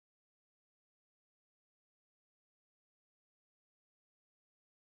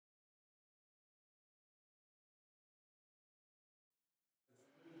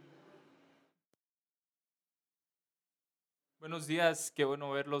Buenos días, qué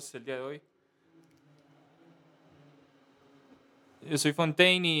bueno verlos el día de hoy. Yo soy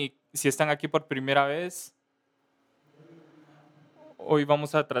Fontaine y si están aquí por primera vez, hoy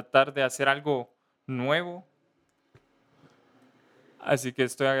vamos a tratar de hacer algo nuevo. Así que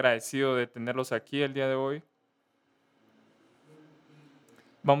estoy agradecido de tenerlos aquí el día de hoy.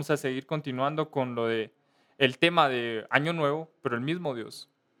 Vamos a seguir continuando con lo de el tema de Año Nuevo, pero el mismo Dios.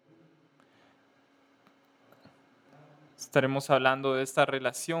 Estaremos hablando de esta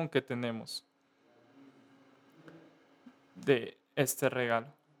relación que tenemos, de este regalo.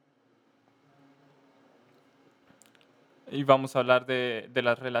 Y vamos a hablar de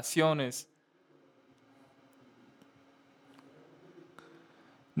las relaciones.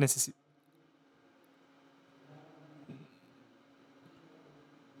 Necesi-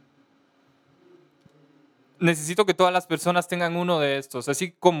 Necesito que todas las personas tengan uno de estos,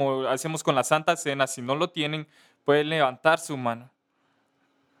 así como hacemos con la Santa Cena. Si no lo tienen, pueden levantar su mano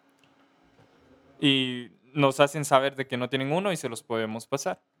y nos hacen saber de que no tienen uno y se los podemos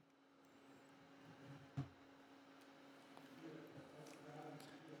pasar.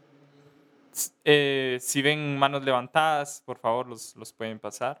 Si ven manos levantadas, por favor, los pueden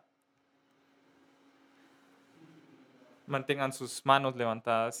pasar. Mantengan sus manos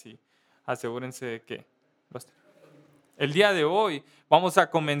levantadas y asegúrense de que los- el día de hoy vamos a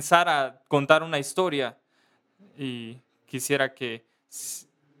comenzar a contar una historia y quisiera que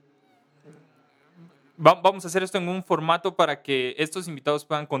vamos a hacer esto en un formato para que estos invitados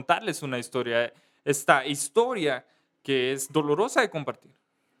puedan contarles una historia, esta historia que es dolorosa de compartir.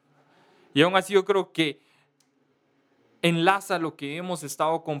 Y aún así yo creo que enlaza lo que hemos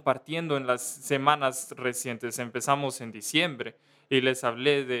estado compartiendo en las semanas recientes. Empezamos en diciembre y les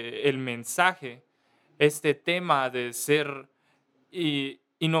hablé del mensaje, este tema de ser de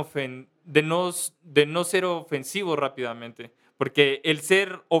no ser ofensivo rápidamente, porque el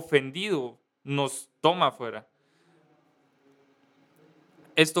ser ofendido nos toma fuera.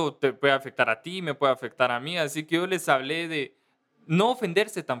 Esto te puede afectar a ti, me puede afectar a mí, así que yo les hablé de no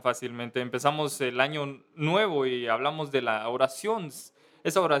ofenderse tan fácilmente. Empezamos el año nuevo y hablamos de la oración,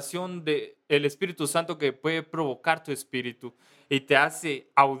 esa oración de el Espíritu Santo que puede provocar tu espíritu y te hace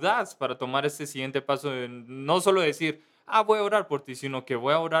audaz para tomar ese siguiente paso de no solo decir, voy a orar por ti, sino que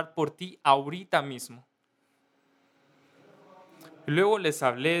voy a orar por ti ahorita mismo. Y luego les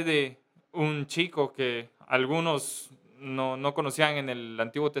hablé de un chico que algunos no conocían en el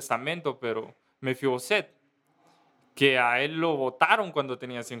Antiguo Testamento, pero Mefiboset, que a él lo votaron cuando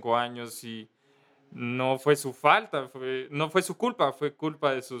tenía 5 años y no fue su falta, no fue su culpa, fue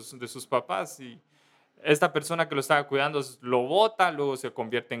culpa de sus papás. Y esta persona que lo estaba cuidando lo vota, luego se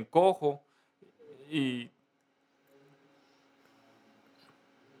convierte en cojo y,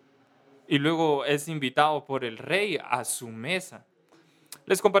 y luego es invitado por el rey a su mesa.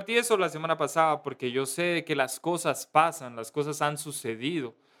 Les compartí eso la semana pasada porque yo sé que las cosas pasan, las cosas han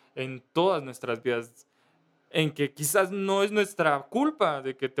sucedido en todas nuestras vidas, en que quizás no es nuestra culpa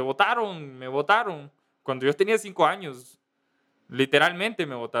de que te votaron, me votaron. Cuando yo tenía 5 años, literalmente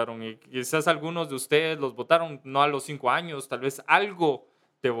me votaron y quizás algunos de ustedes los votaron no a los 5 años, tal vez algo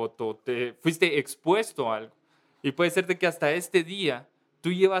te votó, te fuiste expuesto a algo. Y puede ser de que hasta este día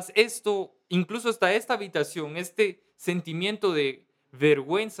tú llevas esto, incluso hasta esta habitación, este sentimiento de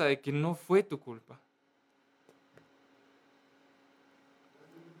vergüenza de que no fue tu culpa.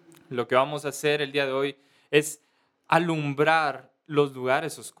 Lo que vamos a hacer el día de hoy es alumbrar los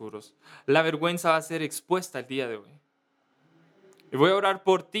lugares oscuros. La vergüenza va a ser expuesta el día de hoy. Y voy a orar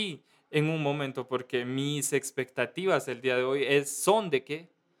por ti en un momento porque mis expectativas el día de hoy son de que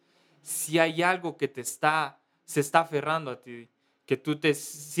si hay algo que se está aferrando a ti, que tú te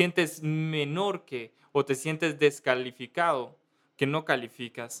sientes menor que o te sientes descalificado, que no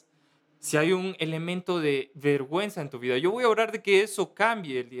calificas, si hay un elemento de vergüenza en tu vida, yo voy a orar de que eso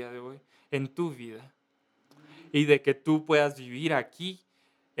cambie el día de hoy en tu vida y de que tú puedas vivir aquí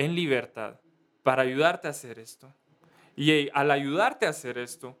en libertad para ayudarte a hacer esto. Y al ayudarte a hacer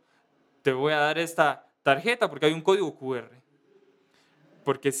esto, te voy a dar esta tarjeta porque hay un código QR.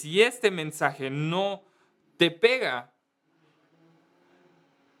 Porque si este mensaje no te pega,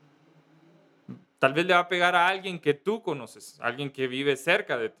 tal vez le va a pegar a alguien que tú conoces, alguien que vive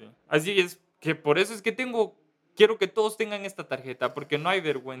cerca de ti. Así es que por eso es que quiero que todos tengan esta tarjeta, porque no hay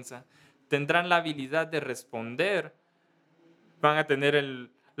vergüenza. Tendrán la habilidad de responder, van a tener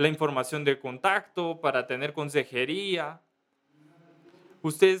la información de contacto para tener consejería.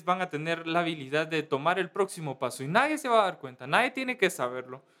 Ustedes van a tener la habilidad de tomar el próximo paso y nadie se va a dar cuenta, nadie tiene que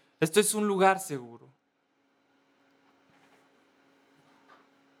saberlo. Esto es un lugar seguro.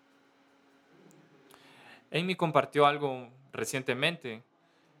 Amy compartió algo recientemente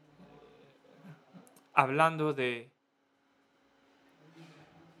hablando de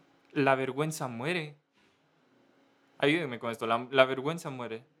la vergüenza muere. Ayúdenme con esto, la vergüenza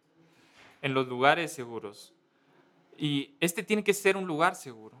muere en los lugares seguros. Y este tiene que ser un lugar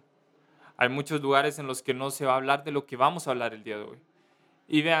seguro. Hay muchos lugares en los que no se va a hablar de lo que vamos a hablar el día de hoy.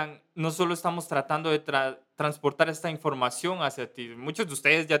 Y vean, no solo estamos tratando de transportar esta información hacia ti. Muchos de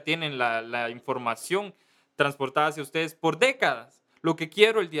ustedes ya tienen la información transportada hacia ustedes por décadas. Lo que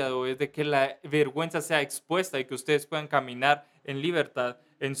quiero el día de hoy es de que la vergüenza sea expuesta y que ustedes puedan caminar en libertad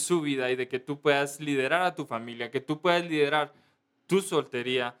en su vida y de que tú puedas liderar a tu familia, que tú puedas liderar tu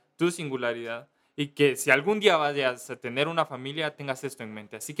soltería, tu singularidad y que si algún día vayas a tener una familia, tengas esto en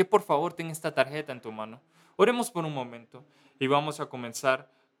mente. Así que por favor, ten esta tarjeta en tu mano. Oremos por un momento y vamos a comenzar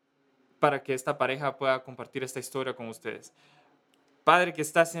para que esta pareja pueda compartir esta historia con ustedes. Padre que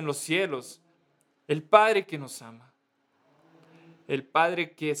estás en los cielos, el Padre que nos ama, el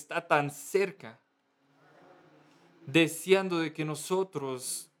Padre que está tan cerca, deseando de que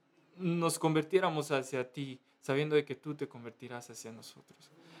nosotros nos convirtiéramos hacia ti, sabiendo de que tú te convertirás hacia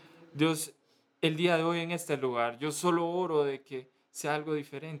nosotros. Dios, el día de hoy en este lugar, yo solo oro de que sea algo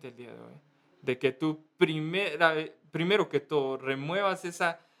diferente el día de hoy, de que tú primero que todo remuevas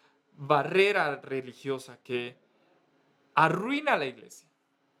esa barrera religiosa que arruina la iglesia,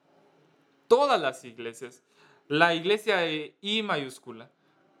 todas las iglesias, la iglesia de I mayúscula.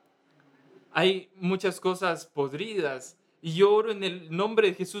 Hay muchas cosas podridas y yo oro en el nombre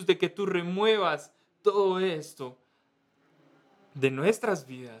de Jesús de que tú remuevas todo esto de nuestras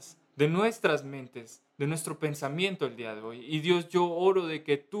vidas, de nuestras mentes, de nuestro pensamiento el día de hoy. Y Dios, yo oro de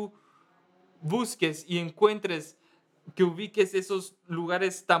que tú busques y encuentres, que ubiques esos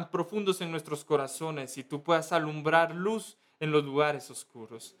lugares tan profundos en nuestros corazones y tú puedas alumbrar luz en los lugares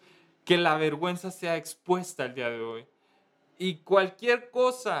oscuros. Que la vergüenza sea expuesta el día de hoy. Y cualquier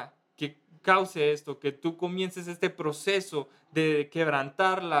cosa que cause esto, que tú comiences este proceso de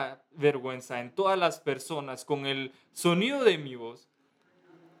quebrantar la vergüenza en todas las personas con el sonido de mi voz.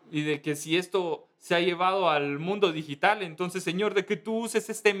 Y de que si esto se ha llevado al mundo digital, entonces, Señor, de que tú uses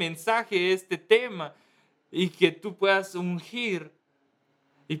este mensaje, este tema, y que tú puedas ungir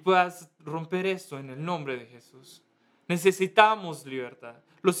y puedas romper esto en el nombre de Jesús. Necesitamos libertad.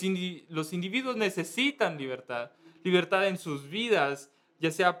 Los individuos necesitan libertad. Libertad en sus vidas,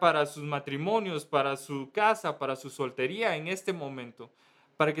 ya sea para sus matrimonios, para su casa, para su soltería en este momento,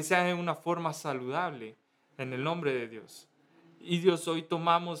 para que sea de una forma saludable en el nombre de Dios. Y Dios, hoy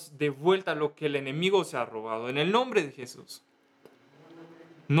tomamos de vuelta lo que el enemigo se ha robado en el nombre de Jesús.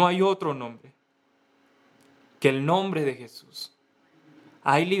 No hay otro nombre que el nombre de Jesús.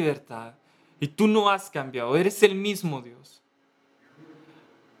 Hay libertad y tú no has cambiado, eres el mismo Dios.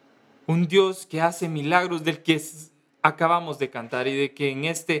 Un Dios que hace milagros del que acabamos de cantar y de que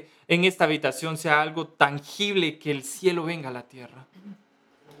en esta habitación sea algo tangible, que el cielo venga a la tierra.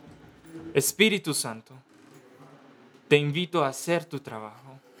 Espíritu Santo, te invito a hacer tu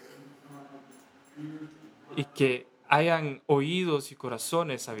trabajo y que hayan oídos y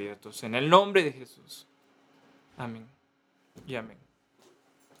corazones abiertos en el nombre de Jesús. Amén y amén.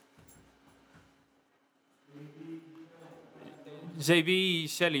 JB y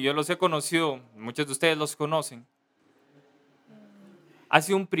Shelly, yo los he conocido, muchos de ustedes los conocen. Ha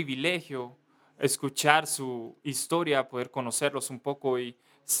sido un privilegio escuchar su historia, poder conocerlos un poco y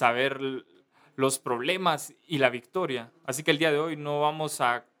saber los problemas y la victoria. Así que el día de hoy no vamos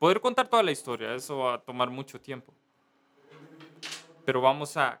a poder contar toda la historia, eso va a tomar mucho tiempo. Pero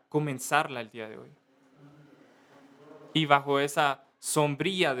vamos a comenzarla el día de hoy. Y bajo esa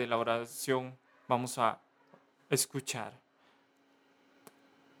sombrilla de la oración vamos a escuchar.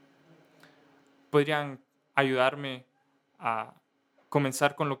 ¿Podrían ayudarme a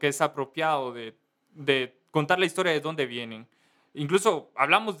comenzar con lo que es apropiado de contar la historia de dónde vienen? Incluso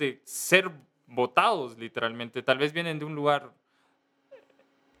hablamos de ser votados literalmente. Tal vez vienen de un lugar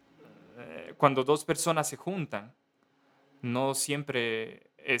cuando dos personas se juntan. No siempre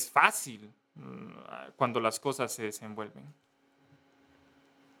es fácil cuando las cosas se desenvuelven.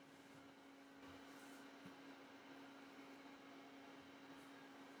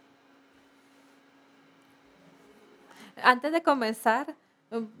 Antes de comenzar,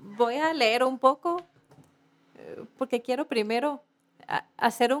 voy a leer un poco porque quiero primero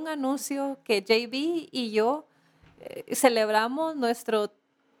hacer un anuncio que JB y yo celebramos nuestro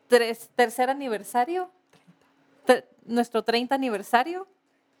tercer aniversario, nuestro 30 aniversario.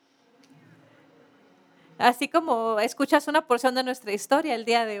 Así como escuchas una porción de nuestra historia el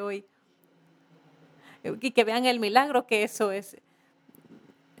día de hoy y que vean el milagro que eso es.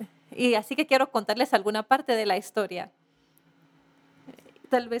 Y así que quiero contarles alguna parte de la historia.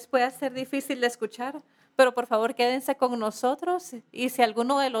 tal vez pueda ser difícil de escuchar, pero por favor quédense con nosotros y si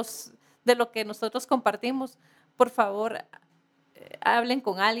alguno de lo que nosotros compartimos, por favor hablen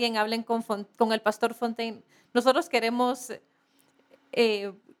con alguien, hablen con el pastor Fontaine. Nosotros queremos,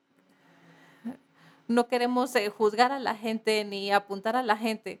 eh, no queremos juzgar a la gente ni apuntar a la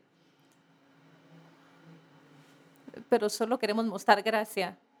gente, pero solo queremos mostrar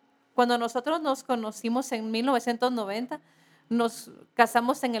gracia. Cuando nosotros nos conocimos en 1990, nos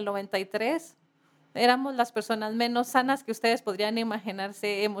casamos en el 93, éramos las personas menos sanas que ustedes podrían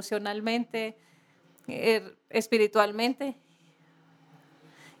imaginarse emocionalmente, espiritualmente.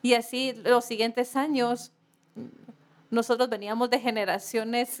 Y así los siguientes años, nosotros veníamos de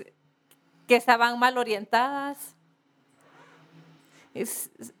generaciones que estaban mal orientadas.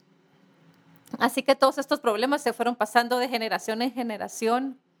 Así que todos estos problemas se fueron pasando de generación en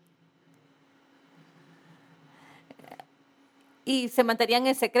generación. Y se mantenían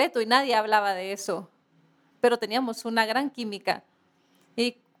en secreto y nadie hablaba de eso. Pero teníamos una gran química.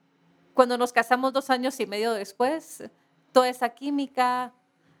 Y cuando nos casamos 2 años y medio después, toda esa química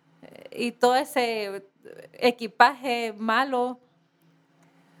y todo ese equipaje malo,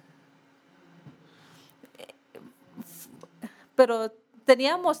 pero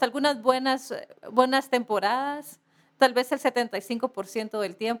teníamos algunas buenas temporadas, tal vez el 75%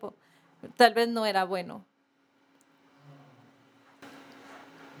 del tiempo, tal vez no era bueno.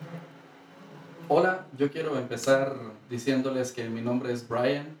 Hola, yo quiero empezar diciéndoles que mi nombre es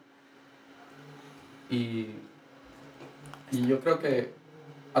Brian y yo creo que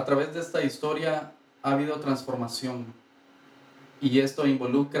a través de esta historia ha habido transformación y esto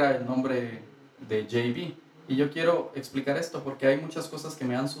involucra el nombre de JB. Y yo quiero explicar esto porque hay muchas cosas que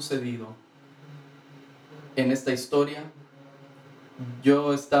me han sucedido en esta historia.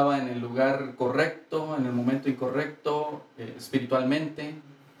 Yo estaba en el lugar correcto, en el momento incorrecto, espiritualmente,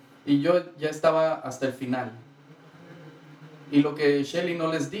 y yo ya estaba hasta el final. Y lo que Shelly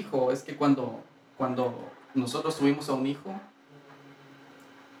no les dijo es que cuando nosotros tuvimos a un hijo,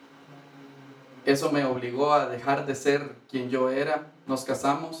 eso me obligó a dejar de ser quien yo era. Nos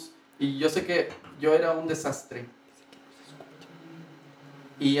casamos y yo sé que yo era un desastre.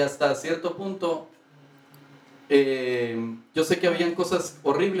 Y hasta cierto punto, yo sé que habían cosas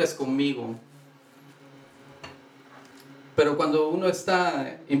horribles conmigo. Pero cuando uno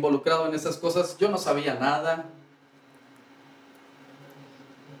está involucrado en esas cosas, yo no sabía nada.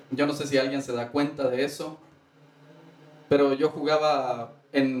 Yo no sé si alguien se da cuenta de eso. Pero yo jugaba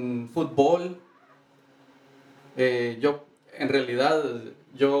en fútbol. En realidad,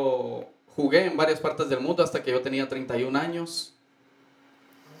 yo jugué en varias partes del mundo hasta que yo tenía 31 años.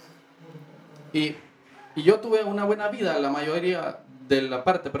 Y yo tuve una buena vida la mayoría de la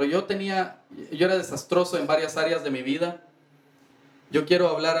parte, pero yo era desastroso en varias áreas de mi vida. Yo quiero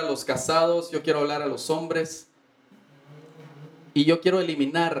hablar a los casados, yo quiero hablar a los hombres y yo quiero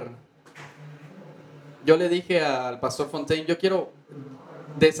eliminar. Yo le dije al pastor Fontaine, yo quiero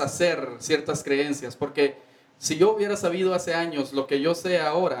deshacer ciertas creencias, porque si yo hubiera sabido hace años lo que yo sé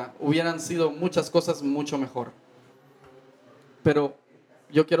ahora, hubieran sido muchas cosas mucho mejor. Pero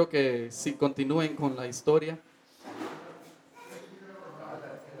yo quiero que si continúen con la historia.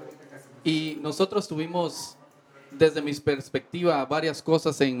 Y nosotros tuvimos, desde mi perspectiva, varias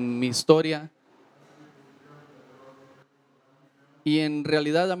cosas en mi historia. Y en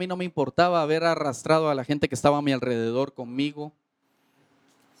realidad a mí no me importaba haber arrastrado a la gente que estaba a mi alrededor conmigo.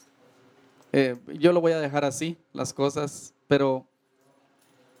 Yo lo voy a dejar así, las cosas, pero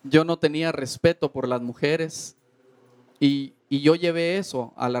yo no tenía respeto por las mujeres y yo llevé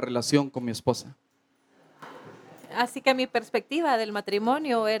eso a la relación con mi esposa. Así que mi perspectiva del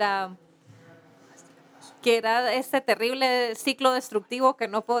matrimonio era que era este terrible ciclo destructivo que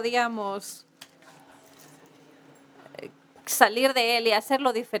no podíamos salir de él y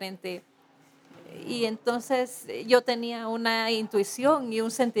hacerlo diferente. Y entonces yo tenía una intuición y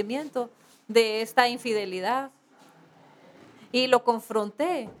un sentimiento de esta infidelidad y lo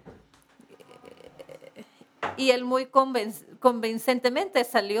confronté. Y él muy convincentemente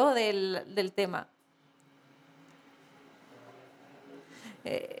salió del tema.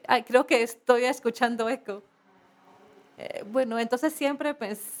 Creo que estoy escuchando eco. Bueno, entonces siempre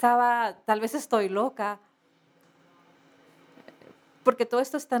pensaba, tal vez estoy loca, porque todo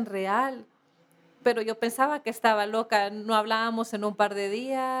esto es tan real. Pero yo pensaba que estaba loca. No hablábamos en un par de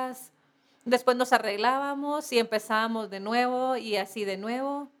días. Después nos arreglábamos y empezábamos de nuevo y así de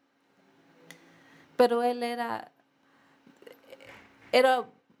nuevo. Pero él era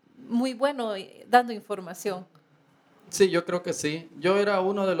muy bueno dando información. Sí, yo creo que sí. Yo era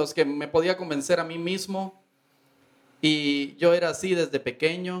uno de los que me podía convencer a mí mismo Y yo era así desde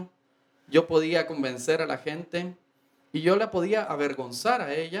pequeño. Yo podía convencer a la gente y yo la podía avergonzar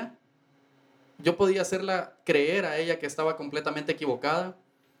a ella. Yo podía hacerla creer a ella que estaba completamente equivocada.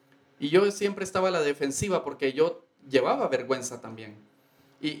 Y yo siempre estaba a la defensiva porque yo llevaba vergüenza también.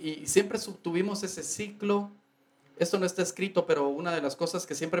 Y siempre tuvimos ese ciclo. Esto no está escrito, pero una de las cosas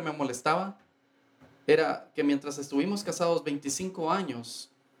que siempre me molestaba era que mientras estuvimos casados 25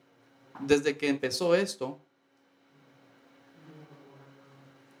 años, desde que empezó esto,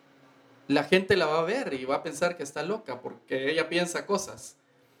 la gente la va a ver y va a pensar que está loca porque ella piensa cosas.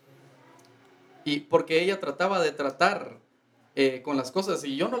 Y porque ella trataba de tratar con las cosas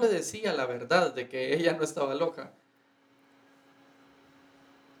y yo no le decía la verdad de que ella no estaba loca.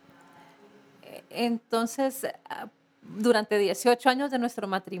 Entonces, durante 18 años de nuestro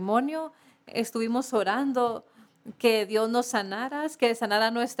matrimonio, estuvimos orando que Dios nos sanara, que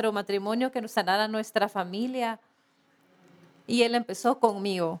sanara nuestro matrimonio, que nos sanara nuestra familia. Y Él empezó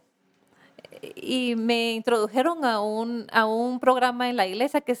conmigo. Y me introdujeron a un programa en la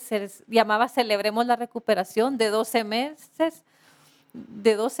iglesia que se llamaba Celebremos la Recuperación, de 12 meses,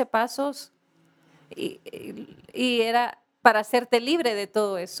 de 12 pasos. Y era para hacerte libre de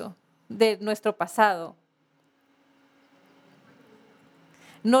todo eso, de nuestro pasado.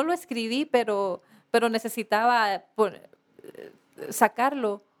 No lo escribí, pero necesitaba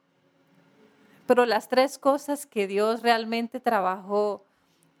sacarlo. Pero las 3 cosas que Dios realmente trabajó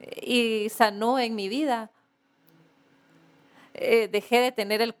y sanó en mi vida, dejé de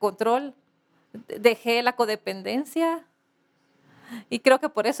tener el control, dejé la codependencia y creo que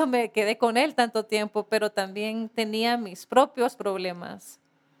por eso me quedé con él tanto tiempo, pero también tenía mis propios problemas.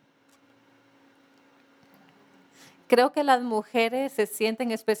 Creo que las mujeres se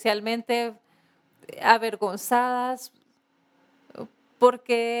sienten especialmente avergonzadas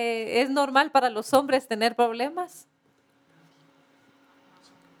porque es normal para los hombres tener problemas.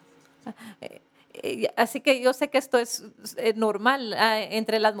 Así que yo sé que esto es normal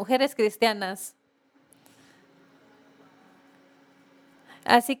entre las mujeres cristianas.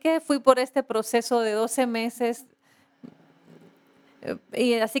 Así que fui por este proceso de 12 meses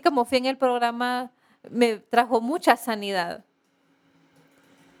y así como fui en el programa, me trajo mucha sanidad.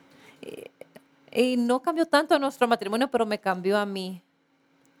 Y no cambió tanto nuestro matrimonio, pero me cambió a mí.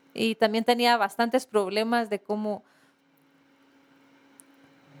 Y también tenía bastantes problemas de cómo...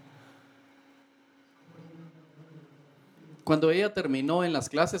 Cuando ella terminó en las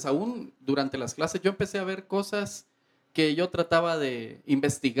clases, aún durante las clases, yo empecé a ver cosas que yo trataba de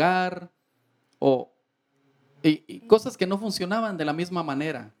investigar y cosas que no funcionaban de la misma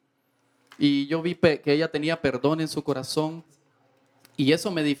manera. Y yo vi que ella tenía perdón en su corazón y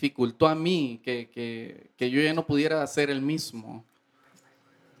eso me dificultó a mí que yo ya no pudiera ser el mismo.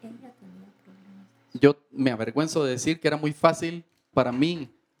 Yo me avergüenzo de decir que era muy fácil para mí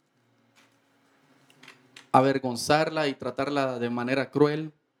avergonzarla y tratarla de manera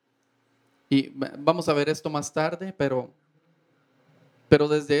cruel. Y vamos a ver esto más tarde, pero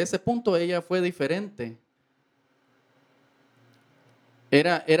desde ese punto ella fue diferente.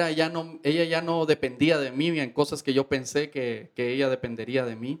 Ella ya no dependía de mí en cosas que yo pensé que ella dependería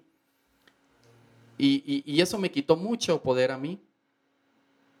de mí. Y eso me quitó mucho poder a mí.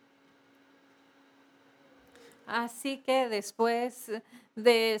 Así que después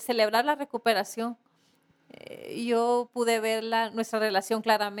de celebrar la recuperación, yo pude ver nuestra relación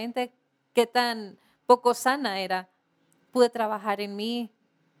claramente, qué tan poco sana era. Pude trabajar en mí.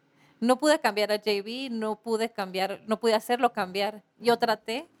 No pude cambiar a JB, no pude hacerlo cambiar. Yo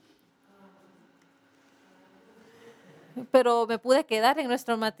traté, pero me pude quedar en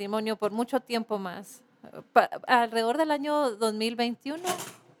nuestro matrimonio por mucho tiempo más. Alrededor del año 2021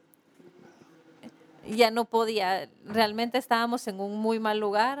 ya no podía, realmente estábamos en un muy mal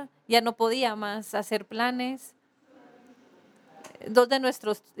lugar, ya no podía más hacer planes. 2 de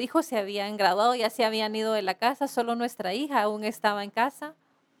nuestros hijos se habían graduado, ya se habían ido de la casa, solo nuestra hija aún estaba en casa.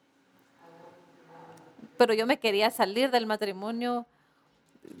 Pero yo me quería salir del matrimonio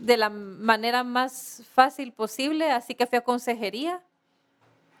de la manera más fácil posible, así que fui a consejería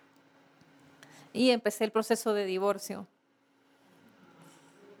y empecé el proceso de divorcio.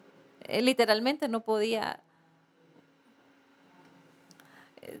 Literalmente no podía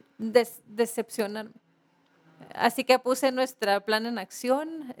decepcionarme. Así que puse nuestro plan en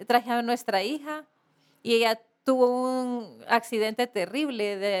acción, traje a nuestra hija y ella tuvo un accidente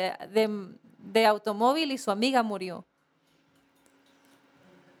terrible de automóvil y su amiga murió.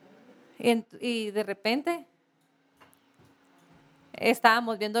 Y de repente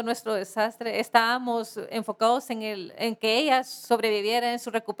estábamos viendo nuestro desastre, estábamos enfocados en que ella sobreviviera, en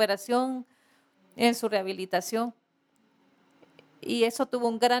su recuperación, en su rehabilitación. Y eso tuvo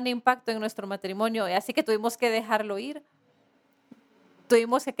un gran impacto en nuestro matrimonio, así que tuvimos que dejarlo ir.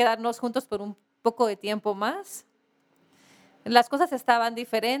 Tuvimos que quedarnos juntos por un poco de tiempo más. Las cosas estaban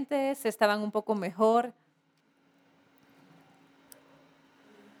diferentes, estaban un poco mejor.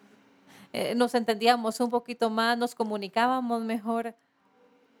 Nos entendíamos un poquito más, nos comunicábamos mejor.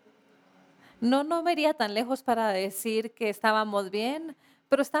 No me iría tan lejos para decir que estábamos bien,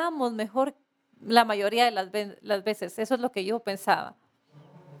 pero estábamos mejor la mayoría de las veces. Eso es lo que yo pensaba.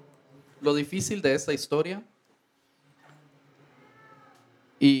 Lo difícil de esta historia,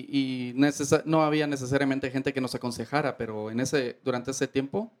 no había necesariamente gente que nos aconsejara, pero durante ese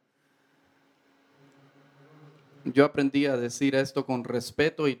tiempo yo aprendí a decir esto con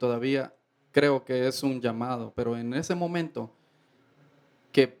respeto y todavía creo que es un llamado, pero en ese momento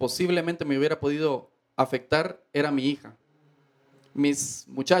que posiblemente me hubiera podido afectar era mi hija. Mis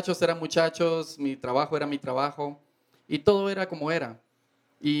muchachos eran muchachos, mi trabajo era mi trabajo y todo era como era.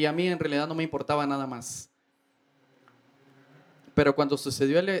 Y a mí en realidad no me importaba nada más. Pero cuando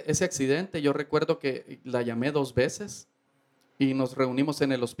sucedió ese accidente, yo recuerdo que la llamé 2 veces y nos reunimos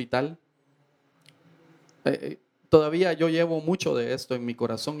en el hospital. Todavía yo llevo mucho de esto en mi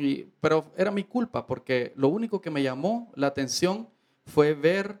corazón, pero era mi culpa porque lo único que me llamó la atención fue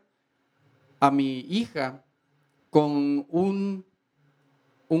ver a mi hija con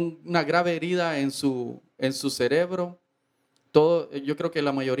una grave herida en su cerebro. Yo creo que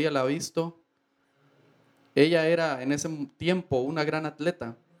la mayoría la ha visto. Ella era en ese tiempo una gran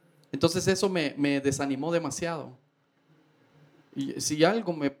atleta. Entonces eso me desanimó demasiado. Y si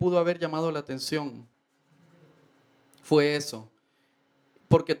algo me pudo haber llamado la atención, fue eso.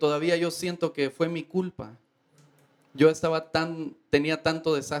 Porque todavía yo siento que fue mi culpa. Yo tenía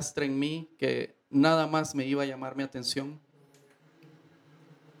tanto desastre en mí que nada más me iba a llamar mi atención.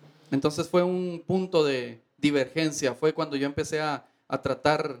 Entonces fue un punto de divergencia. Fue cuando yo empecé a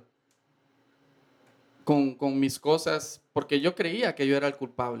tratar con mis cosas, porque yo creía que yo era el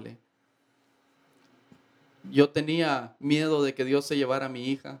culpable. Yo tenía miedo de que Dios se llevara a mi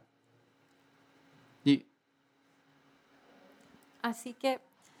hija. Así que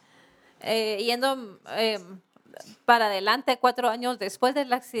yendo para adelante, 4 años después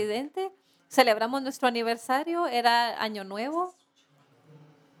del accidente, celebramos nuestro aniversario, era Año Nuevo.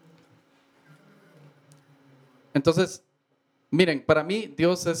 Entonces, miren, para mí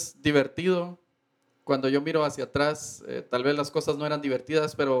Dios es divertido. Cuando yo miro hacia atrás, tal vez las cosas no eran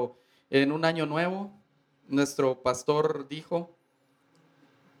divertidas, pero en un año nuevo, nuestro pastor dijo,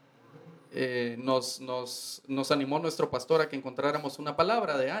 nos animó nuestro pastor a que encontráramos una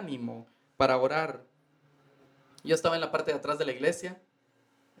palabra de ánimo para orar. Yo estaba en la parte de atrás de la iglesia,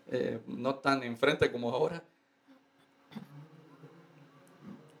 no tan enfrente como ahora.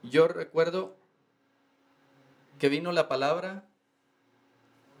 Yo recuerdo que vino la palabra.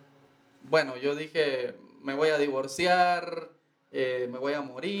 Bueno, yo dije, me voy a divorciar, me voy a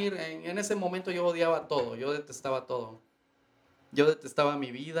morir. En ese momento yo odiaba todo, yo detestaba todo. Yo detestaba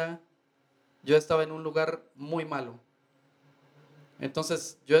mi vida. Yo estaba en un lugar muy malo.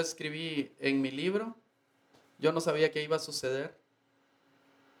 Entonces yo escribí en mi libro, yo no sabía qué iba a suceder.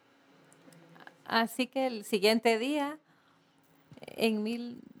 Así que el siguiente día,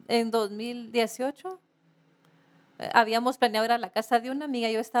 en 2018, habíamos planeado ir a la casa de una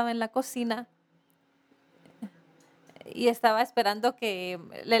amiga. Yo estaba en la cocina y estaba esperando que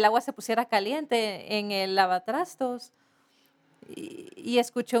el agua se pusiera caliente en el lavatrastos y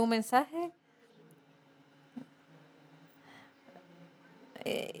escuché un mensaje.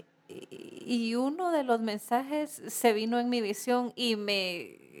 Y uno de los mensajes se vino en mi visión y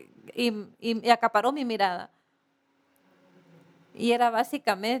me acaparó mi mirada. Y era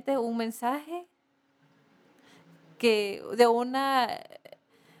básicamente un mensaje de una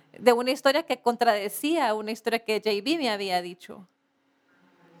historia que contradecía una historia que JB me había dicho.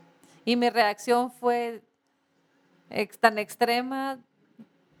 Y mi reacción fue tan extrema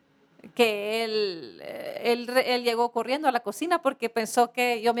que él llegó corriendo a la cocina porque pensó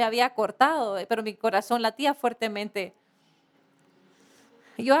que yo me había cortado, pero mi corazón latía fuertemente.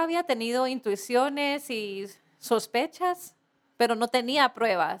 Yo había tenido intuiciones y sospechas, pero no tenía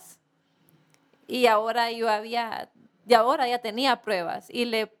pruebas. Y ahora ya tenía pruebas. Y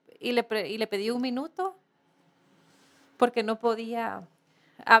le pedí un minuto porque no podía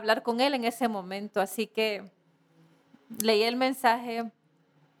hablar con él en ese momento. Así que leí el mensaje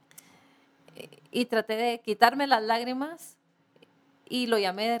y traté de quitarme las lágrimas y lo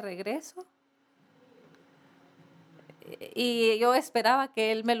llamé de regreso. Y yo esperaba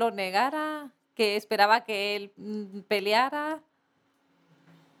que él me lo negara, que esperaba que él peleara.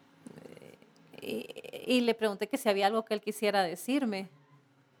 y le pregunté que si había algo que él quisiera decirme.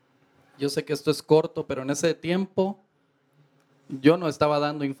 Yo sé que esto es corto, pero en ese tiempo yo no estaba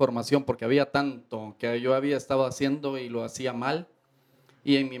dando información porque había tanto que yo había estado haciendo y lo hacía mal.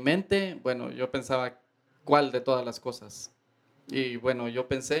 Y en mi mente, bueno, yo pensaba, ¿cuál de todas las cosas? Y bueno, yo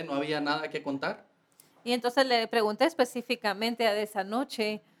pensé, no había nada que contar. Y entonces le pregunté específicamente de esa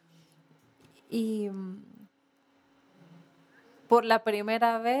noche y por la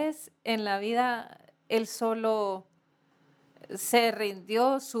primera vez en la vida él solo se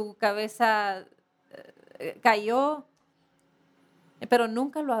rindió, su cabeza cayó, pero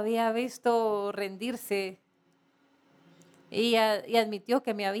nunca lo había visto rendirse y admitió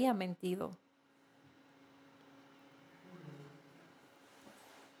que me había mentido.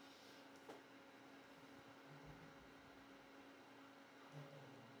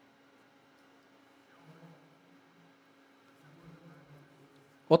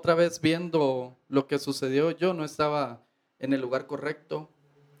 Otra vez viendo lo que sucedió, yo no estaba en el lugar correcto.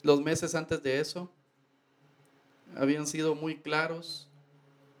 Los meses antes de eso habían sido muy claros.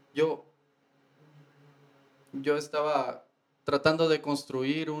 Yo estaba tratando de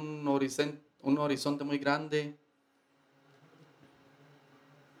construir un horizonte muy grande.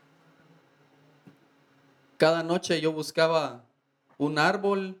 Cada noche yo buscaba un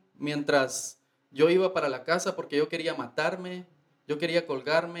árbol mientras yo iba para la casa porque yo quería matarme, yo quería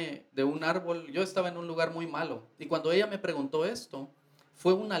colgarme de un árbol. Yo estaba en un lugar muy malo. Y cuando ella me preguntó esto,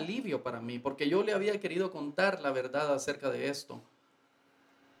 fue un alivio para mí porque yo le había querido contar la verdad acerca de esto.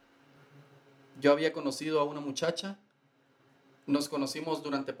 Yo había conocido a una muchacha, nos conocimos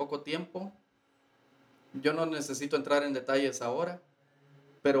durante poco tiempo. Yo no necesito entrar en detalles ahora,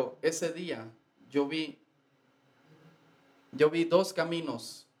 pero ese día yo vi dos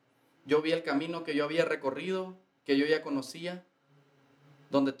caminos. Yo vi el camino que yo había recorrido, que yo ya conocía,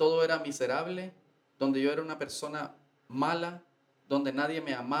 donde todo era miserable, donde yo era una persona mala, donde nadie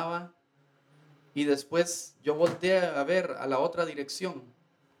me amaba. Y después yo volteé a ver a la otra dirección,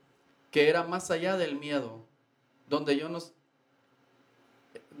 que era más allá del miedo, donde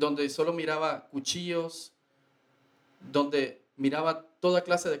donde solo miraba cuchillos, donde miraba toda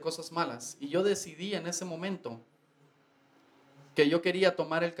clase de cosas malas. Y yo decidí en ese momento que yo quería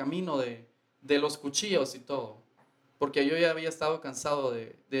tomar el camino de los cuchillos y todo, porque yo ya había estado cansado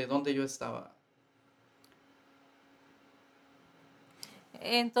de donde yo estaba.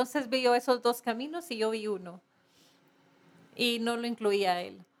 Entonces vi yo esos dos caminos y yo vi uno. Y no lo incluía a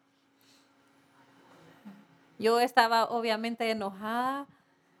él. Yo estaba obviamente enojada,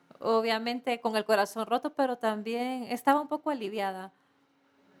 obviamente con el corazón roto, pero también estaba un poco aliviada.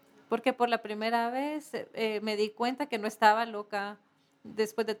 Porque por la primera vez me di cuenta que no estaba loca.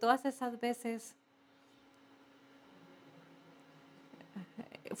 Después de todas esas veces,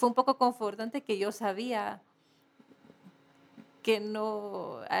 fue un poco confortante que yo sabía que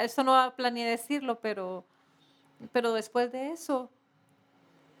no, a eso no planeé decirlo, pero después de eso,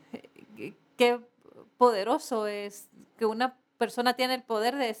 qué poderoso es que una persona tiene el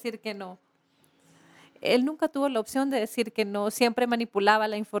poder de decir que no. Él nunca tuvo la opción de decir que no, siempre manipulaba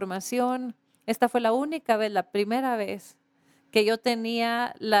la información. Esta fue la única vez, la primera vez que yo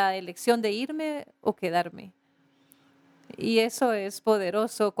tenía la elección de irme o quedarme. Y eso es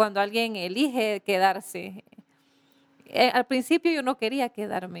poderoso cuando alguien elige quedarse. Al principio yo no quería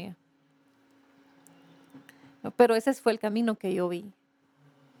quedarme, pero ese fue el camino que yo vi.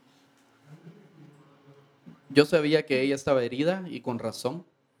 Yo sabía que ella estaba herida y con razón.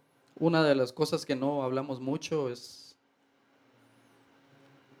 Una de las cosas que no hablamos mucho es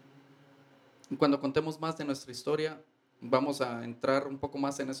cuando contemos más de nuestra historia, vamos a entrar un poco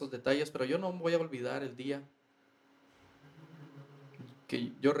más en esos detalles, pero yo no voy a olvidar el día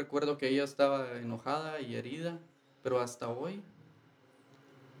que yo recuerdo que ella estaba enojada y herida, pero hasta hoy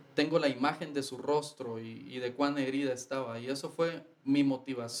tengo la imagen de su rostro y de cuán herida estaba. Y eso fue mi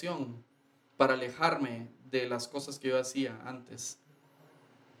motivación para alejarme de las cosas que yo hacía antes.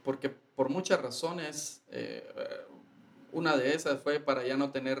 Porque por muchas razones, una de esas fue para ya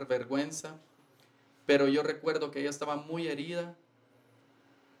no tener vergüenza, pero yo recuerdo que ella estaba muy herida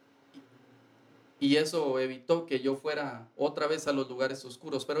y eso evitó que yo fuera otra vez a los lugares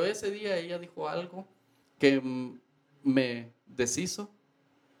oscuros. Pero ese día ella dijo algo que me deshizo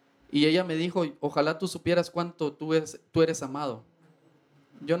y ella me dijo, ojalá tú supieras cuánto tú eres amado.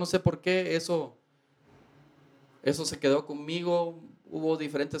 Yo no sé por qué eso se quedó conmigo. Hubo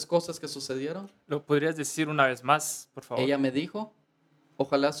diferentes cosas que sucedieron. ¿Lo podrías decir una vez más, por favor? Ella me dijo,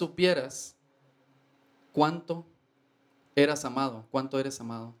 ojalá supieras cuánto eras amado, cuánto eres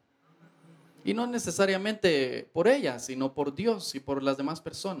amado. Y no necesariamente por ella, sino por Dios y por las demás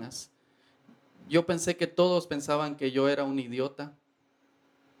personas. Yo pensé que todos pensaban que yo era un idiota.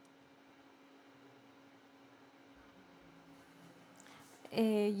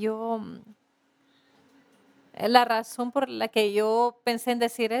 Yo, la razón por la que yo pensé en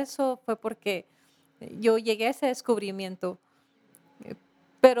decir eso fue porque yo llegué a ese descubrimiento.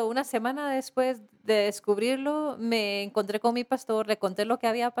 Pero una semana después de descubrirlo, me encontré con mi pastor, le conté lo que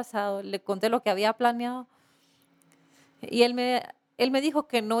había pasado, le conté lo que había planeado y él me dijo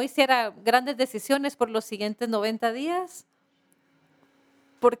que no hiciera grandes decisiones por los siguientes 90 días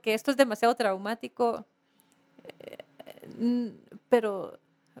porque esto es demasiado traumático, mm, pero,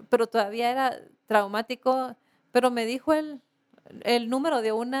 pero todavía era traumático, pero me dijo el número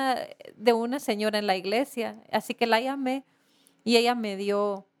de una señora en la iglesia, así que la llamé y ella me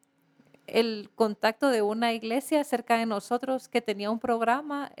dio el contacto de una iglesia cerca de nosotros que tenía un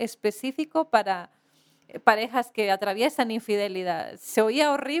programa específico para parejas que atraviesan infidelidad. Se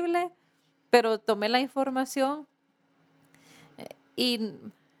oía horrible, pero tomé la información y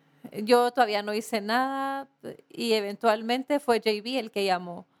yo todavía no hice nada y eventualmente fue JB el que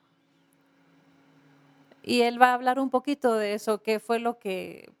llamó. Y él va a hablar un poquito de eso, qué fue lo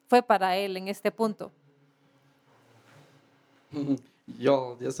que fue para él en este punto.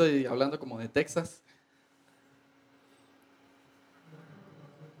 Yo estoy hablando como de Texas.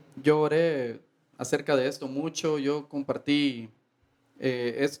 Yo oré acerca de esto mucho, yo compartí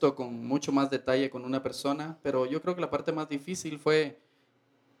esto con mucho más detalle con una persona, pero yo creo que la parte más difícil fue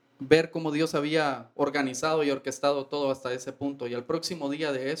ver cómo Dios había organizado y orquestado todo hasta ese punto. Y al próximo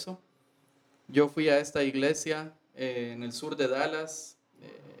día de eso, yo fui a esta iglesia en el sur de Dallas,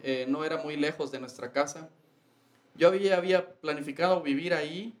 no era muy lejos de nuestra casa. Yo había planificado vivir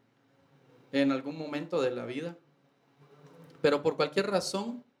ahí en algún momento de la vida, pero por cualquier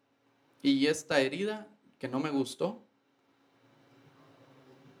razón y esta herida que no me gustó,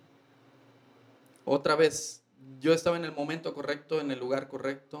 otra vez, yo estaba en el momento correcto, en el lugar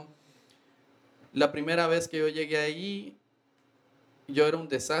correcto. La primera vez que yo llegué ahí, yo era un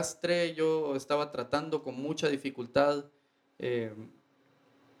desastre, yo estaba tratando con mucha dificultad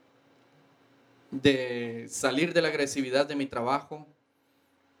de salir de la agresividad de mi trabajo.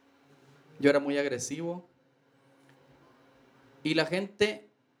 Yo era muy agresivo. Y la gente,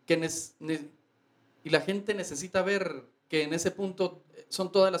 y la gente necesita ver que en ese punto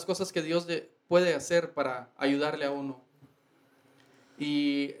son todas las cosas que Dios puede hacer para ayudarle a uno.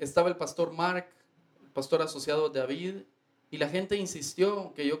 Y estaba el pastor Mark, el pastor asociado David, y la gente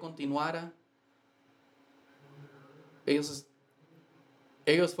insistió que yo continuara. Ellos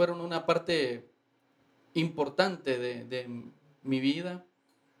fueron una parte importante de mi vida.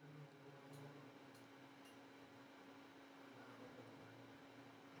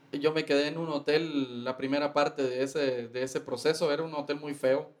 Yo me quedé en un hotel la primera parte de ese proceso, era un hotel muy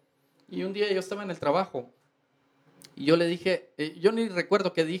feo. Y un día yo estaba en el trabajo y yo le dije, yo ni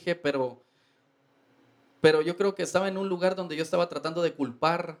recuerdo qué dije, pero yo creo que estaba en un lugar donde yo estaba tratando de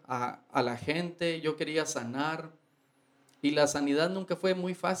culpar a la gente, yo quería sanar y la sanidad nunca fue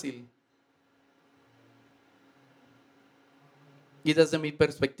muy fácil. Y desde mi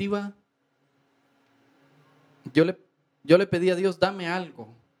perspectiva, yo le pedí a Dios, dame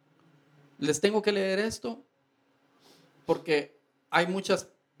algo. Les tengo que leer esto porque hay muchas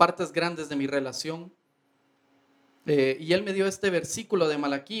partes grandes de mi relación. Y Él me dio este versículo de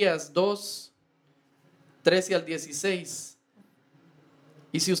Malaquías 2, 13 al 16.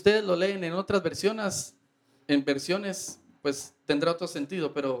 Y si ustedes lo leen en otras versiones, pues tendrá otro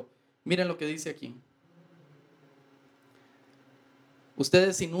sentido, pero miren lo que dice aquí.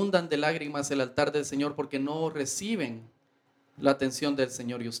 Ustedes inundan de lágrimas el altar del Señor porque no reciben la atención del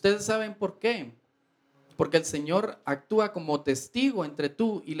Señor. Y ustedes saben por qué. Porque el Señor actúa como testigo entre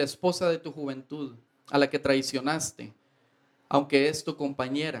tú y la esposa de tu juventud, a la que traicionaste, aunque es tu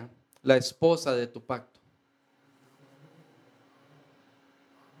compañera, la esposa de tu pacto.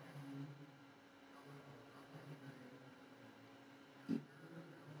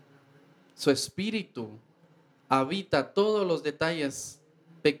 Su espíritu habita todos los detalles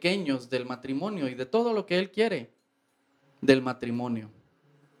pequeños del matrimonio y de todo lo que Él quiere del matrimonio.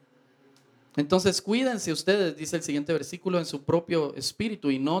 Entonces cuídense ustedes, dice el siguiente versículo, en su propio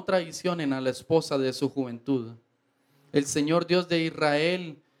espíritu y no traicionen a la esposa de su juventud. El Señor Dios de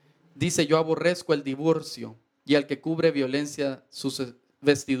Israel dice, yo aborrezco el divorcio y al que cubre violencia sus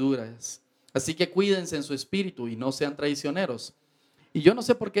vestiduras. Así que cuídense en su espíritu y no sean traicioneros. Y yo no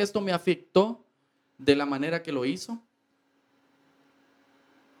sé por qué esto me afectó de la manera que lo hizo.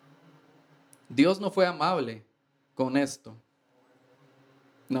 Dios no fue amable con esto.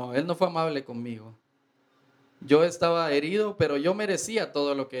 No, Él no fue amable conmigo. Yo estaba herido, pero yo merecía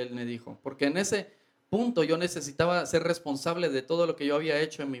todo lo que él me dijo, porque en ese punto yo necesitaba ser responsable de todo lo que yo había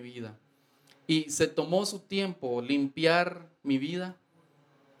hecho en mi vida. Y se tomó su tiempo limpiar mi vida.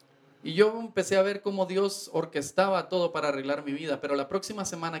 Y yo empecé a ver cómo Dios orquestaba todo para arreglar mi vida. Pero la próxima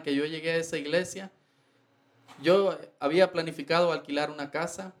semana que yo llegué a esa iglesia, yo había planificado alquilar una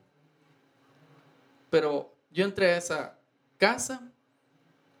casa. Pero yo entré a esa casa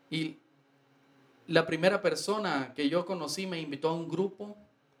y la primera persona que yo conocí me invitó a un grupo.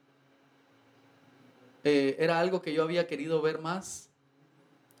 Era algo que yo había querido ver más.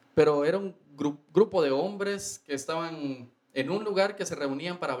 Pero era un grupo de hombres que estaban en un lugar que se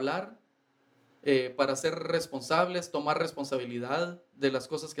reunían para hablar, para ser responsables, tomar responsabilidad de las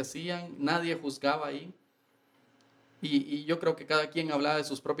cosas que hacían. Nadie juzgaba ahí. Y yo creo que cada quien hablaba de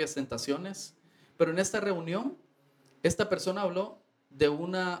sus propias tentaciones. Pero en esta reunión, esta persona habló de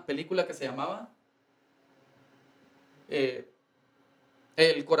una película que se llamaba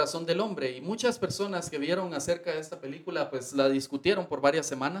El corazón del hombre. Y muchas personas que vieron acerca de esta película, pues la discutieron por varias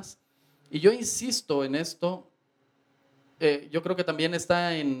semanas. Y yo insisto en esto. Yo creo que también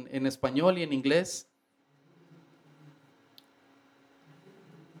está en español y en inglés.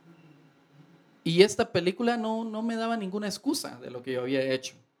 Y esta película no me daba ninguna excusa de lo que yo había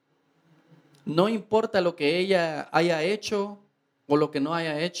hecho. No importa lo que ella haya hecho o lo que no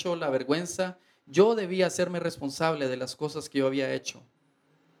haya hecho, la vergüenza, yo debía hacerme responsable de las cosas que yo había hecho.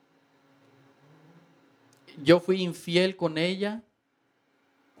 Yo fui infiel con ella,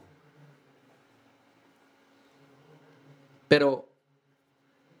 pero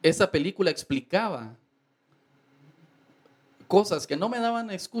esa película explicaba cosas que no me daban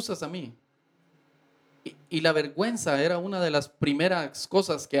excusas a mí. Y la vergüenza era una de las primeras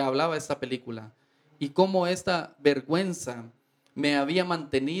cosas que hablaba esta película. Y cómo esta vergüenza me había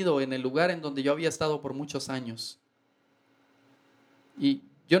mantenido en el lugar en donde yo había estado por muchos años. Y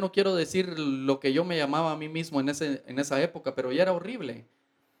yo no quiero decir lo que yo me llamaba a mí mismo en esa época, pero ya era horrible.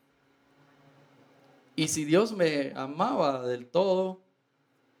 Y si Dios me amaba del todo,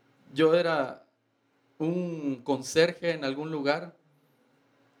 yo era un conserje en algún lugar.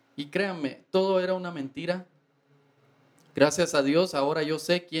 Y créanme, todo era una mentira. Gracias a Dios, ahora yo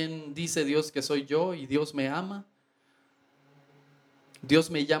sé quién dice Dios que soy yo y Dios me ama.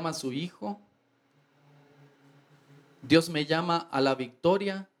 Dios me llama a su hijo. Dios me llama a la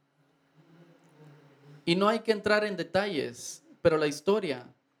victoria. Y no hay que entrar en detalles, pero la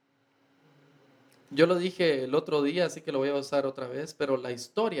historia, yo lo dije el otro día, así que lo voy a usar otra vez, pero la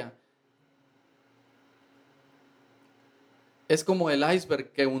historia es como el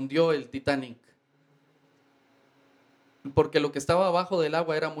iceberg que hundió el Titanic. Porque lo que estaba abajo del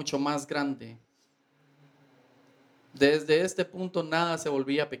agua era mucho más grande. Desde este punto nada se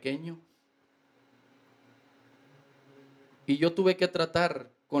volvía pequeño. Y yo tuve que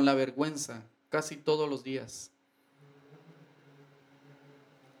tratar con la vergüenza casi todos los días.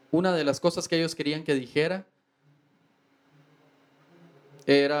 Una de las cosas que ellos querían que dijera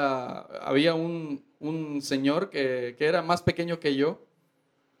había un señor que era más pequeño que yo.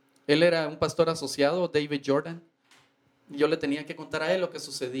 Él era un pastor asociado, David Jordan. Yo le tenía que contar a él lo que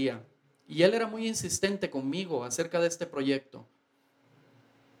sucedía. Y él era muy insistente conmigo acerca de este proyecto.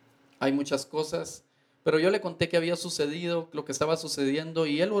 Hay muchas cosas, pero yo le conté que había sucedido, lo que estaba sucediendo,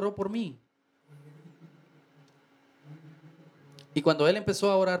 y él oró por mí. Y cuando él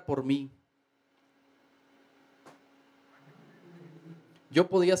empezó a orar por mí, yo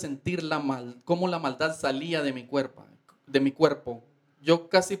podía sentir cómo la maldad salía de mi cuerpo. Yo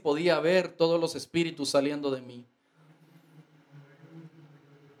casi podía ver todos los espíritus saliendo de mí.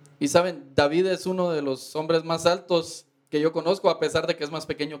 Y saben, David es uno de los hombres más altos que yo conozco, a pesar de que es más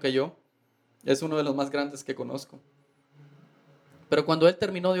pequeño que yo. Es uno de los más grandes que conozco. Pero cuando él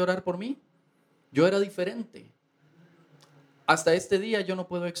terminó de orar por mí, yo era diferente. Hasta este día yo no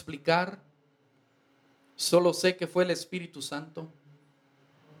puedo explicar, solo sé que fue el Espíritu Santo.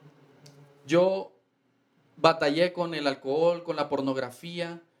 Yo batallé con el alcohol, con la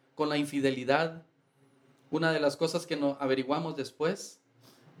pornografía, con la infidelidad. Una de las cosas que nos averiguamos después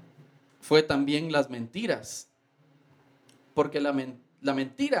fue también las mentiras. Porque la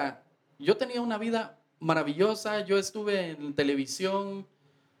mentira, yo tenía una vida maravillosa, yo estuve en televisión,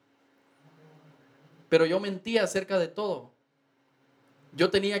 pero yo mentía acerca de todo. Yo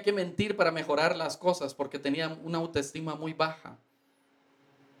tenía que mentir para mejorar las cosas porque tenía una autoestima muy baja.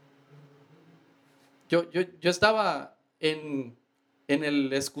 Yo estaba en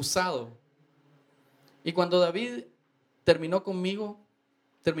el excusado. Y cuando David terminó conmigo,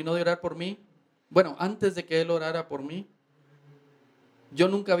 terminó de orar por mí, bueno, antes de que él orara por mí, yo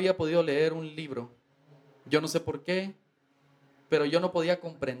nunca había podido leer un libro. Yo no sé por qué, pero yo no podía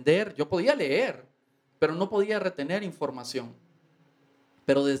comprender. Yo podía leer, pero no podía retener información.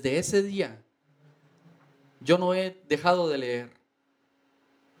 Pero desde ese día, yo no he dejado de leer.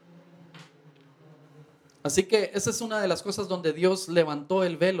 Así que esa es una de las cosas donde Dios levantó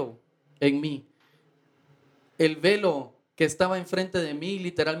el velo en mí. El velo que estaba enfrente de mí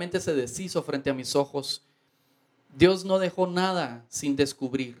literalmente se deshizo frente a mis ojos. Dios no dejó nada sin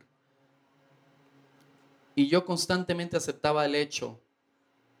descubrir. Y yo constantemente aceptaba el hecho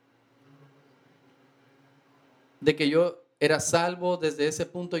de que yo era salvo. Desde ese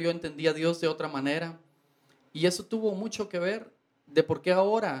punto yo entendía a Dios de otra manera. Y eso tuvo mucho que ver de por qué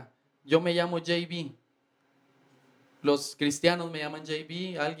ahora yo me llamo JB. Los cristianos me llaman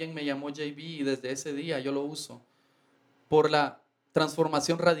JB, alguien me llamó JB y desde ese día yo lo uso por la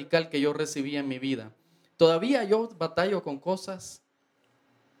transformación radical que yo recibí en mi vida. Todavía yo batallo con cosas.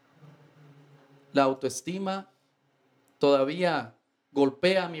 La autoestima todavía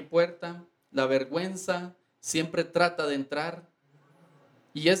golpea mi puerta. La vergüenza siempre trata de entrar.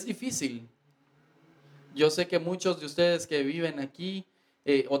 Y es difícil. Yo sé que muchos de ustedes que viven aquí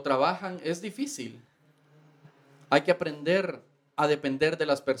o trabajan, es difícil. Hay que aprender a depender de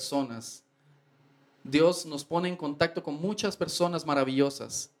las personas. Dios nos pone en contacto con muchas personas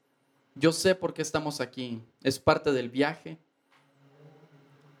maravillosas. Yo sé por qué estamos aquí. Es parte del viaje.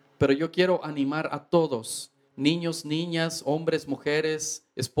 Pero yo quiero animar a todos, niños, niñas, hombres, mujeres,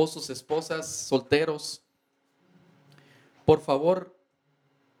 esposos, esposas, solteros. Por favor,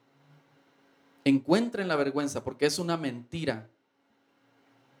 encuentren la vergüenza porque es una mentira.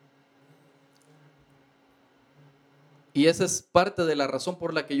 Y esa es parte de la razón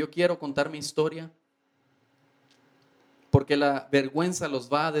por la que yo quiero contar mi historia. Porque la vergüenza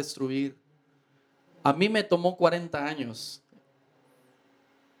los va a destruir. A mí me tomó 40 años.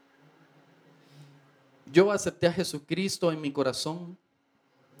 Yo acepté a Jesucristo en mi corazón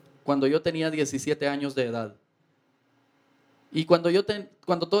cuando yo tenía 17 años de edad. Y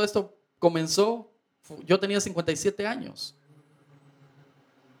cuando todo esto comenzó, yo tenía 57 años.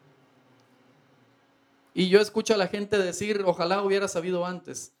 Y yo escucho a la gente decir, ojalá hubiera sabido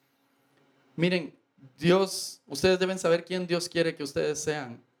antes. Miren, Dios, ustedes deben saber quién Dios quiere que ustedes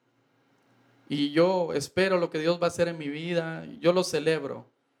sean. Y yo espero lo que Dios va a hacer en mi vida. Yo lo celebro.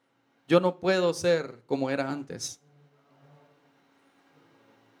 Yo no puedo ser como era antes.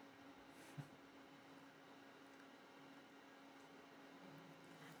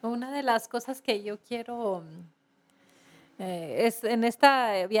 Una de las cosas que yo quiero es en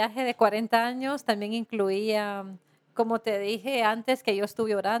este viaje de 40 años también incluía, como te dije antes, que yo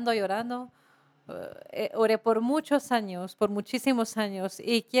estuve orando y orando. Oré por muchos años, por muchísimos años.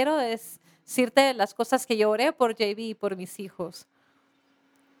 Y quiero decirte las cosas que yo oré por JB y por mis hijos.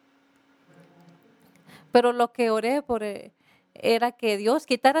 Pero lo que oré por era que Dios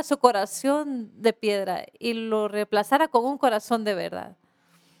quitara su corazón de piedra y lo reemplazara con un corazón de verdad.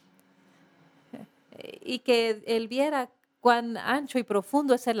 Y que él viera cuán ancho y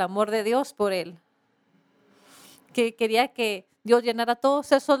profundo es el amor de Dios por él. Que quería que Dios llenara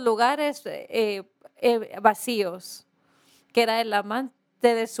todos esos lugares vacíos, que era el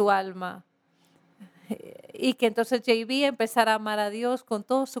amante de su alma. Y que entonces JB empezara a amar a Dios con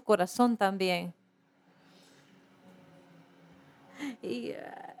todo su corazón también. Y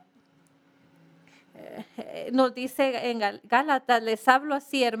nos dice en Gálatas, les hablo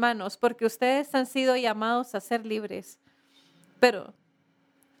así, hermanos, porque ustedes han sido llamados a ser libres, pero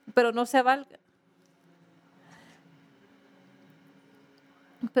no se valga.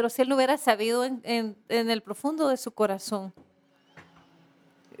 Pero si él hubiera sabido en el profundo de su corazón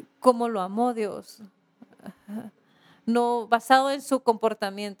cómo lo amó Dios, no basado en su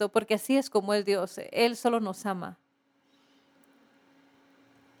comportamiento, porque así es como es Dios, Él solo nos ama.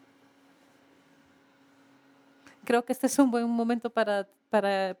 Creo que este es un buen momento para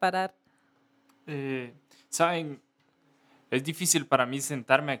parar. Saben, es difícil para mí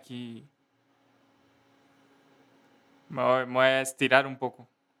sentarme aquí. Me voy a estirar un poco.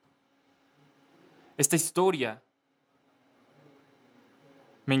 Esta historia,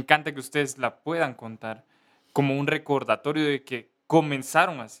 me encanta que ustedes la puedan contar como un recordatorio de que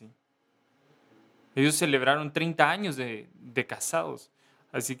comenzaron así. Ellos celebraron 30 años de casados.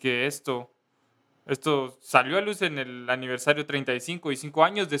 Así que esto salió a luz en el aniversario 35 y 5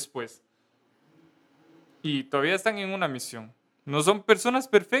 años después. Y todavía están en una misión. No son personas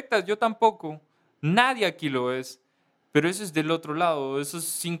perfectas, yo tampoco. Nadie aquí lo es. Pero eso es del otro lado, esos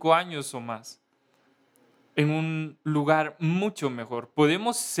 5 años o más. En un lugar mucho mejor.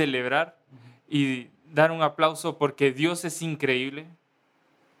 Podemos celebrar y dar un aplauso porque Dios es increíble.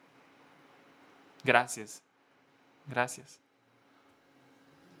 Gracias. Gracias.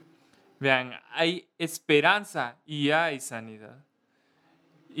 Vean, hay esperanza y hay sanidad.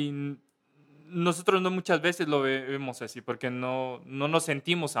 Y nosotros no muchas veces lo vemos así porque no nos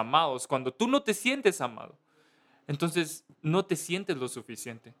sentimos amados. Cuando tú no te sientes amado, entonces no te sientes lo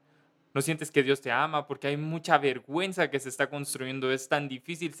suficiente. No sientes que Dios te ama porque hay mucha vergüenza que se está construyendo. Es tan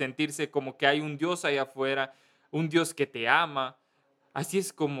difícil sentirse como que hay un Dios allá afuera, un Dios que te ama. Así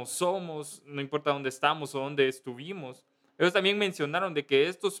es como somos, no importa dónde estamos o dónde estuvimos. Ellos también mencionaron de que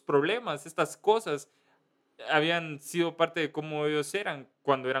estos problemas, estas cosas, habían sido parte de cómo ellos eran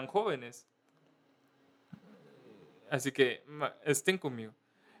cuando eran jóvenes. Así que estén conmigo.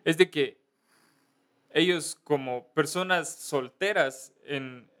 Es de que ellos como personas solteras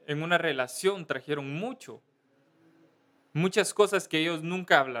en una relación trajeron muchas cosas que ellos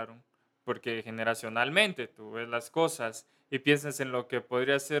nunca hablaron, porque generacionalmente tú ves las cosas y piensas en lo que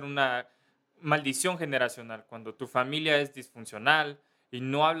podría ser una maldición generacional, cuando tu familia es disfuncional y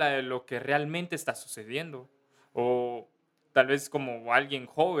no habla de lo que realmente está sucediendo, o tal vez como alguien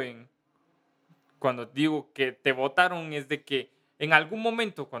joven, cuando digo que te votaron es de que en algún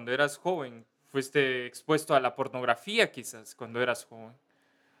momento cuando eras joven fuiste expuesto a la pornografía quizás cuando eras joven.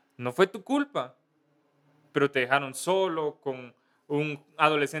 No fue tu culpa, pero te dejaron solo con un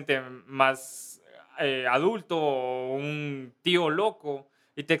adolescente más adulto o un tío loco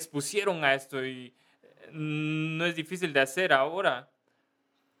y te expusieron a esto y no es difícil de hacer ahora.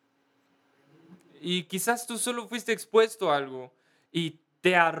 Y quizás tú solo fuiste expuesto a algo y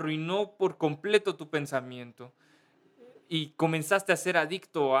te arruinó por completo tu pensamiento y comenzaste a ser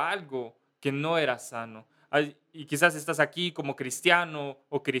adicto a algo que no era sano. Y quizás estás aquí como cristiano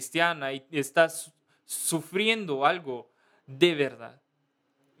o cristiana y estás sufriendo algo de verdad.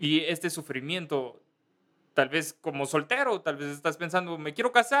 Y este sufrimiento, tal vez como soltero, tal vez estás pensando, me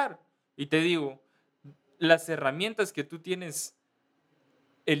quiero casar. Y te digo, las herramientas que tú tienes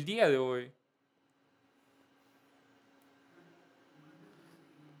el día de hoy,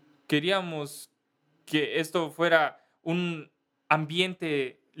 queríamos que esto fuera un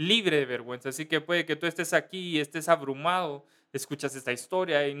ambiente libre de vergüenza. Así que puede que tú estés aquí y estés abrumado, escuchas esta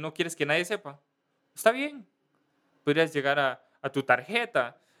historia y no quieres que nadie sepa. Está bien. Podrías llegar a tu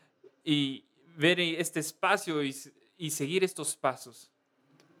tarjeta y ver este espacio y seguir estos pasos.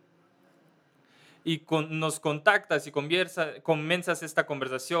 Y nos contactas y comenzas esta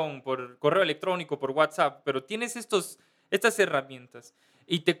conversación por correo electrónico, por WhatsApp, pero tienes estas herramientas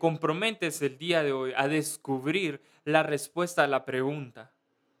y te comprometes el día de hoy a descubrir la respuesta a la pregunta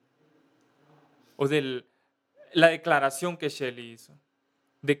o de la declaración que Shelly hizo,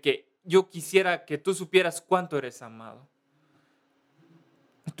 de que yo quisiera que tú supieras cuánto eres amado.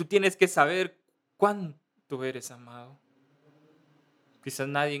 Tú tienes que saber cuánto eres amado. Quizás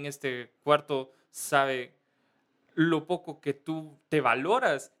nadie en este cuarto sabe lo poco que tú te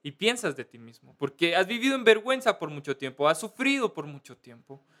valoras y piensas de ti mismo, porque has vivido en vergüenza por mucho tiempo, has sufrido por mucho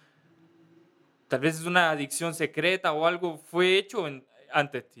tiempo. Tal vez es una adicción secreta o algo fue hecho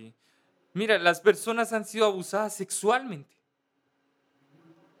ante ti. Mira, las personas han sido abusadas sexualmente.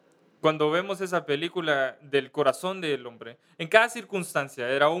 Cuando vemos esa película del corazón del hombre, en cada circunstancia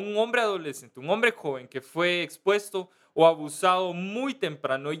era un hombre adolescente, un hombre joven que fue expuesto o abusado muy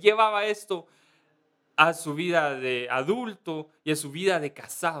temprano y llevaba esto a su vida de adulto y a su vida de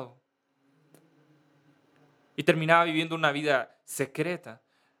casado. Y terminaba viviendo una vida secreta.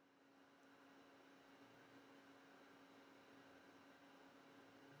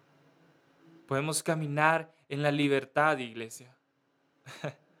 Podemos caminar en la libertad, iglesia.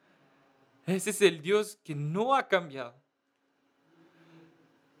 Ese es el Dios que no ha cambiado,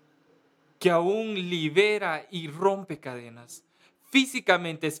 que aún libera y rompe cadenas,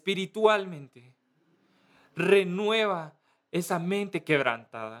 físicamente, espiritualmente. Renueva esa mente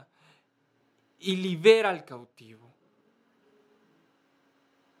quebrantada y libera al cautivo.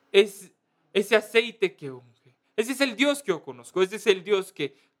 Es ese aceite que unge. Ese es el Dios que yo conozco. Ese es el Dios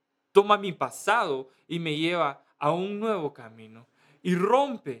que toma mi pasado y me lleva a un nuevo camino y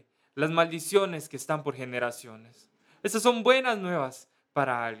rompe las maldiciones que están por generaciones. Esas son buenas nuevas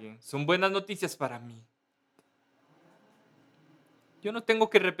para alguien. Son buenas noticias para mí. Yo no tengo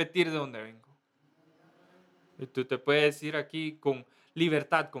que repetir de dónde vengo. Y tú te puedes ir aquí con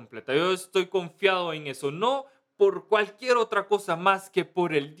libertad completa. Yo estoy confiado en eso, no por cualquier otra cosa más que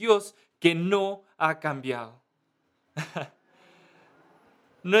por el Dios que no ha cambiado.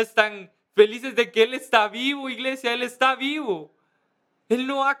 No están felices de que Él está vivo, iglesia, Él está vivo. Él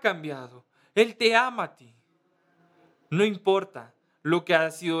no ha cambiado. Él te ama a ti. No importa lo que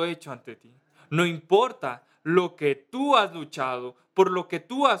ha sido hecho ante ti. No importa lo que tú has luchado, por lo que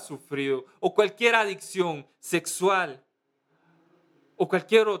tú has sufrido, o cualquier adicción sexual, o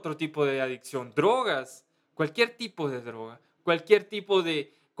cualquier otro tipo de adicción, drogas, cualquier tipo de droga, cualquier tipo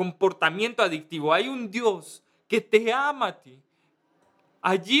de comportamiento adictivo. Hay un Dios que te ama a ti,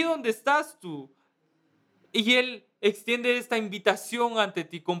 allí donde estás tú. Y Él extiende esta invitación ante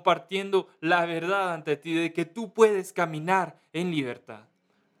ti, compartiendo la verdad ante ti, de que tú puedes caminar en libertad.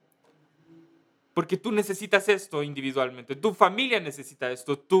 Porque tú necesitas esto individualmente, tu familia necesita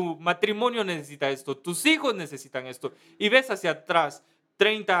esto, tu matrimonio necesita esto, tus hijos necesitan esto. Y ves hacia atrás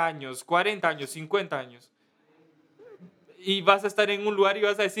 30 años, 40 años, 50 años. Y vas a estar en un lugar y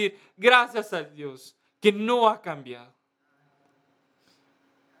vas a decir, gracias a Dios, que no ha cambiado.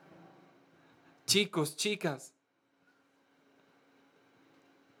 Chicos, chicas,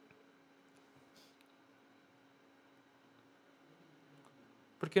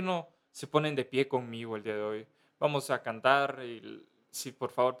 ¿por qué no se ponen de pie conmigo el día de hoy? Vamos a cantar y si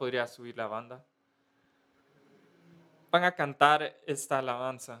por favor podría subir la banda. Van a cantar esta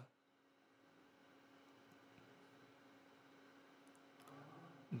alabanza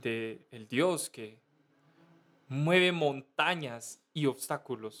de el Dios que mueve montañas y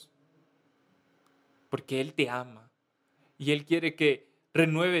obstáculos, porque Él te ama y Él quiere que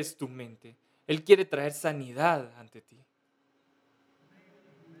renueves tu mente. Él quiere traer sanidad ante ti.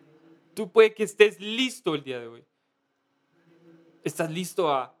 Tú puede que estés listo el día de hoy. Estás listo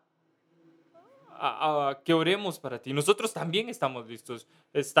a que oremos para ti. Nosotros también estamos listos.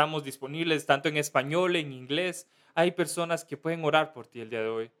 Estamos disponibles tanto en español, en inglés. Hay personas que pueden orar por ti el día de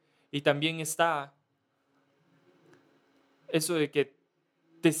hoy. Y también está eso de que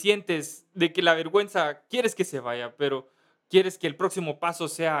te sientes, de que la vergüenza quieres que se vaya, pero quieres que el próximo paso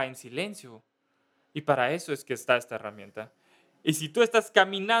sea en silencio. Y para eso es que está esta herramienta. Y si tú estás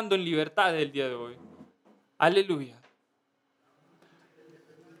caminando en libertad el día de hoy, aleluya.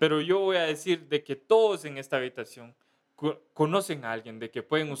 Pero yo voy a decir de que todos en esta habitación conocen a alguien, de que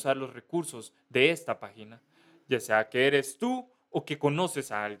pueden usar los recursos de esta página, ya sea que eres tú o que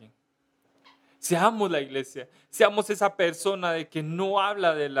conoces a alguien. Seamos la iglesia, seamos esa persona de que no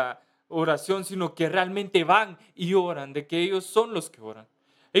habla de la oración, sino que realmente van y oran, de que ellos son los que oran.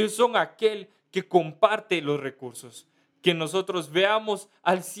 Ellos son aquel que comparte los recursos. Que nosotros veamos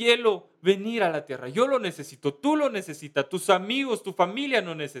al cielo venir a la tierra. Yo lo necesito, tú lo necesitas, tus amigos, tu familia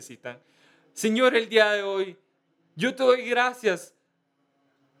lo necesitan. Señor, el día de hoy, yo te doy gracias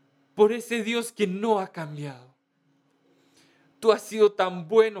por ese Dios que no ha cambiado. Tú has sido tan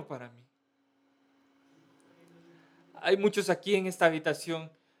bueno para mí. Hay muchos aquí en esta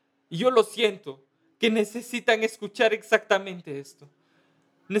habitación, y yo lo siento, que necesitan escuchar exactamente esto.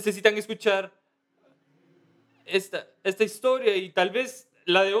 Necesitan escuchar esta historia y tal vez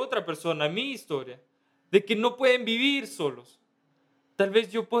la de otra persona, mi historia, de que no pueden vivir solos. Tal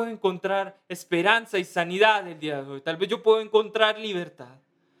vez yo puedo encontrar esperanza y sanidad el día de hoy. Tal vez yo puedo encontrar libertad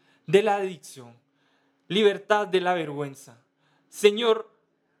de la adicción, libertad de la vergüenza. Señor,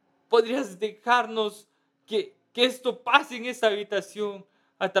 ¿podrías dejarnos que esto pase en esta habitación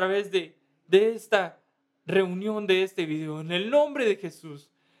a través de esta reunión, de este video? En el nombre de Jesús.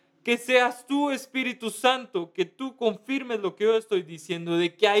 Que seas tú, Espíritu Santo, que tú confirmes lo que yo estoy diciendo,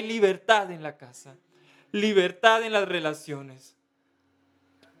 de que hay libertad en la casa, libertad en las relaciones.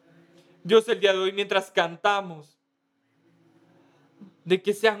 Dios, el día de hoy, mientras cantamos, de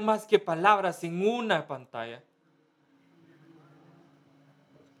que sean más que palabras en una pantalla.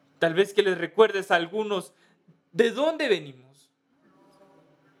 Tal vez que les recuerdes a algunos de dónde venimos.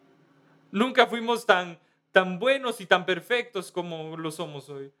 Nunca fuimos tan buenos y tan perfectos como lo somos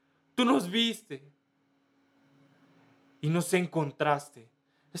hoy. Tú nos viste y nos encontraste.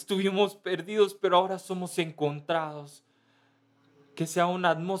 Estuvimos perdidos, pero ahora somos encontrados. Que sea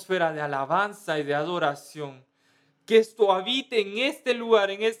una atmósfera de alabanza y de adoración. Que esto habite en este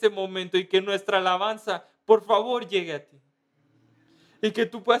lugar, en este momento, y que nuestra alabanza, por favor, llegue a ti. Y que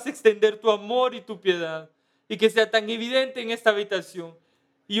tú puedas extender tu amor y tu piedad. Y que sea tan evidente en esta habitación.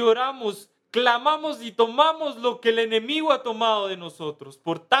 Y oramos, clamamos y tomamos lo que el enemigo ha tomado de nosotros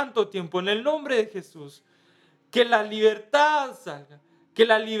por tanto tiempo. En el nombre de Jesús. Que la libertad salga. Que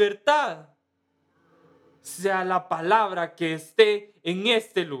la libertad sea la palabra que esté en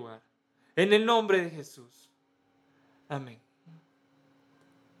este lugar. En el nombre de Jesús. Amén.